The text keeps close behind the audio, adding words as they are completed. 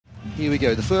Here we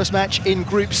go, the first match in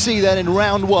Group C then in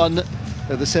round one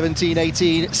of the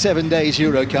 17-18 7 days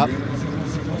EuroCup,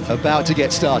 about to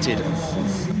get started.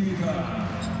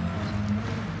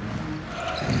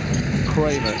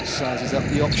 Kramer sizes up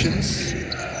the options.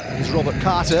 Here's Robert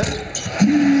Carter.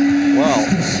 Well,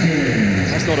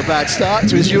 that's not a bad start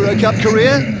to his EuroCup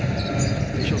career.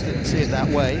 Officials didn't see it that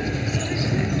way.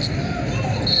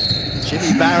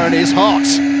 Jimmy Barron is hot.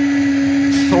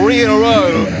 3 in a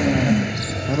row.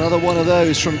 Another one of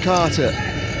those from Carter.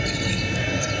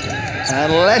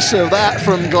 And less of that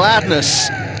from Gladness.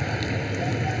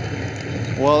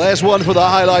 Well, there's one for the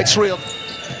highlights reel.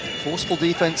 Forceful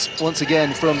defense once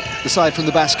again from the side from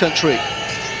the Basque Country.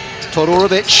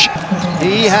 Todorovic,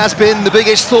 he has been the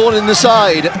biggest thorn in the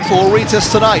side for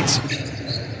Rytas tonight.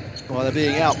 While they're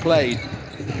being outplayed.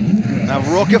 Now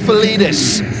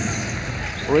Rokafalidis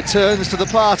returns to the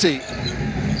party.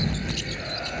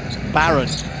 Barron.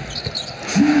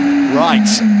 Right.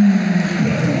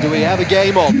 Do we have a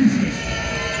game on?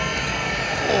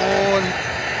 Oh,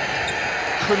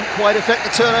 couldn't quite affect the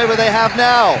turnover they have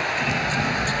now.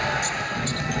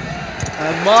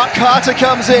 And Mark Carter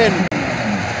comes in.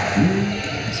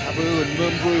 Tabu and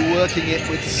Mumbru working it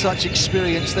with such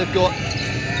experience. They've got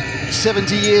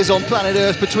 70 years on planet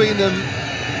Earth between them.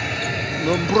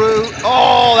 Mumbru,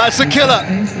 oh, that's a killer!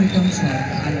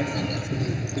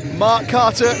 Mark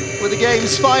Carter with the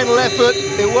game's final effort.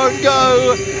 It won't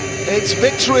go. It's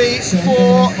victory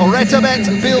for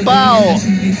RETAbet Bilbao.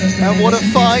 And what a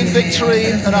fine victory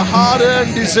and a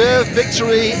hard-earned, deserved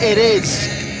victory it is.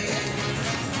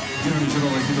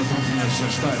 Lietuvos Rytas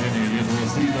Vilnius-Retabet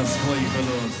Lietuvos Rytas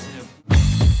Vilnius-Retabet